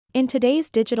In today's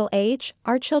digital age,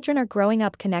 our children are growing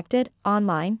up connected,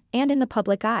 online, and in the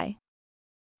public eye.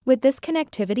 With this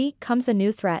connectivity comes a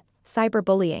new threat: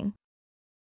 cyberbullying.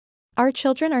 Our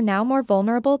children are now more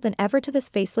vulnerable than ever to this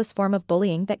faceless form of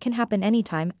bullying that can happen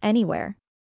anytime, anywhere.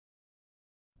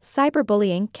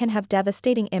 Cyberbullying can have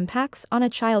devastating impacts on a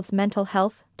child's mental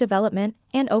health, development,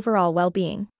 and overall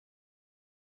well-being.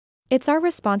 It's our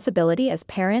responsibility as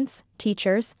parents,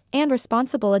 teachers, and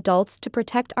responsible adults to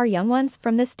protect our young ones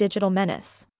from this digital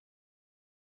menace.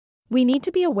 We need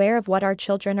to be aware of what our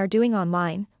children are doing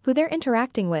online, who they're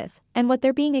interacting with, and what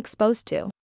they're being exposed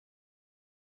to.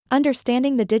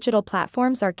 Understanding the digital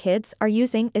platforms our kids are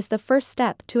using is the first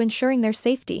step to ensuring their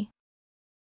safety.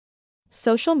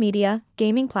 Social media,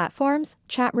 gaming platforms,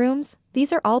 chat rooms,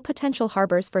 these are all potential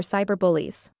harbors for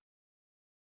cyberbullies.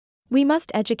 We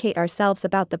must educate ourselves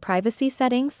about the privacy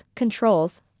settings,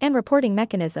 controls, and reporting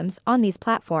mechanisms on these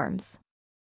platforms.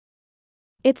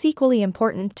 It's equally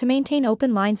important to maintain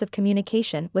open lines of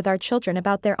communication with our children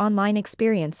about their online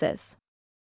experiences.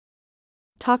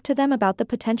 Talk to them about the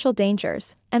potential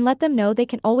dangers, and let them know they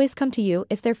can always come to you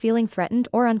if they're feeling threatened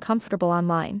or uncomfortable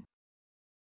online.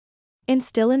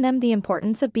 Instill in them the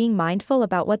importance of being mindful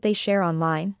about what they share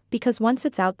online, because once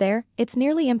it's out there, it's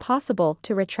nearly impossible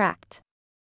to retract.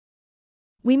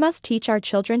 We must teach our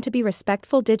children to be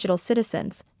respectful digital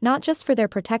citizens, not just for their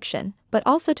protection, but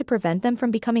also to prevent them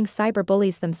from becoming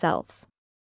cyberbullies themselves.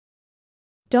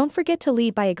 Don't forget to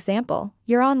lead by example.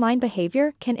 Your online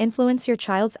behavior can influence your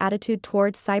child's attitude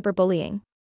towards cyberbullying.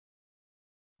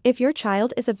 If your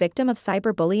child is a victim of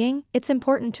cyberbullying, it's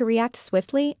important to react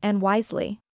swiftly and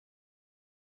wisely.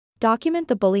 Document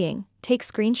the bullying, take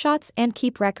screenshots, and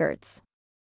keep records.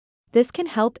 This can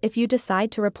help if you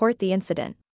decide to report the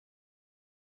incident.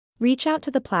 Reach out to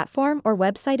the platform or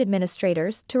website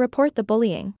administrators to report the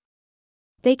bullying.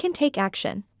 They can take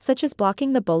action, such as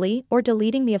blocking the bully or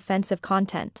deleting the offensive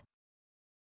content.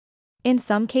 In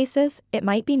some cases, it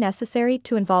might be necessary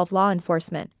to involve law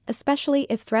enforcement, especially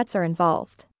if threats are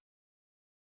involved.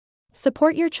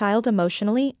 Support your child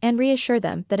emotionally and reassure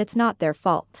them that it's not their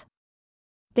fault.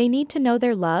 They need to know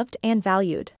they're loved and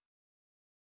valued.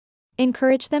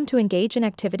 Encourage them to engage in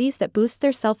activities that boost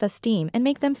their self-esteem and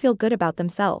make them feel good about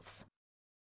themselves.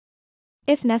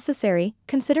 If necessary,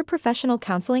 consider professional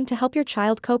counseling to help your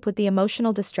child cope with the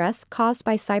emotional distress caused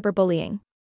by cyberbullying.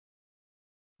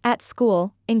 At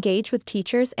school, engage with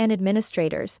teachers and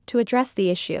administrators to address the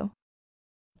issue.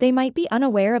 They might be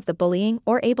unaware of the bullying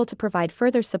or able to provide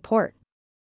further support.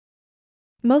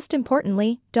 Most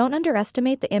importantly, don't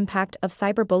underestimate the impact of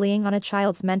cyberbullying on a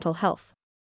child's mental health.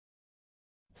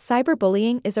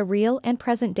 Cyberbullying is a real and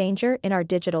present danger in our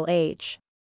digital age.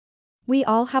 We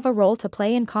all have a role to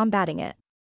play in combating it.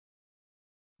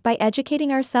 By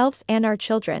educating ourselves and our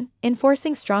children,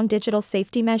 enforcing strong digital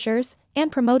safety measures,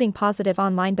 and promoting positive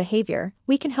online behavior,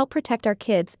 we can help protect our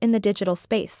kids in the digital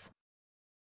space.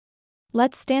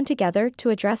 Let's stand together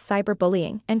to address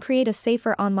cyberbullying and create a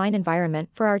safer online environment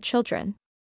for our children.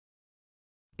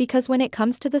 Because when it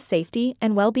comes to the safety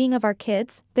and well-being of our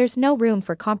kids, there's no room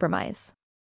for compromise.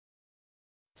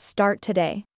 Start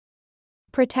today.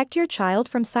 Protect your child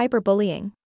from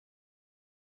cyberbullying.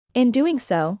 In doing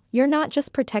so, you're not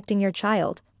just protecting your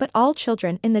child, but all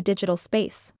children in the digital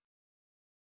space.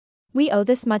 We owe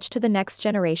this much to the next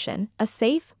generation: a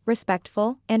safe,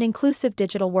 respectful, and inclusive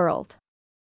digital world.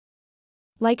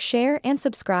 Like, share, and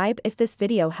subscribe if this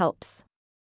video helps.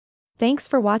 Thanks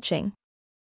for watching.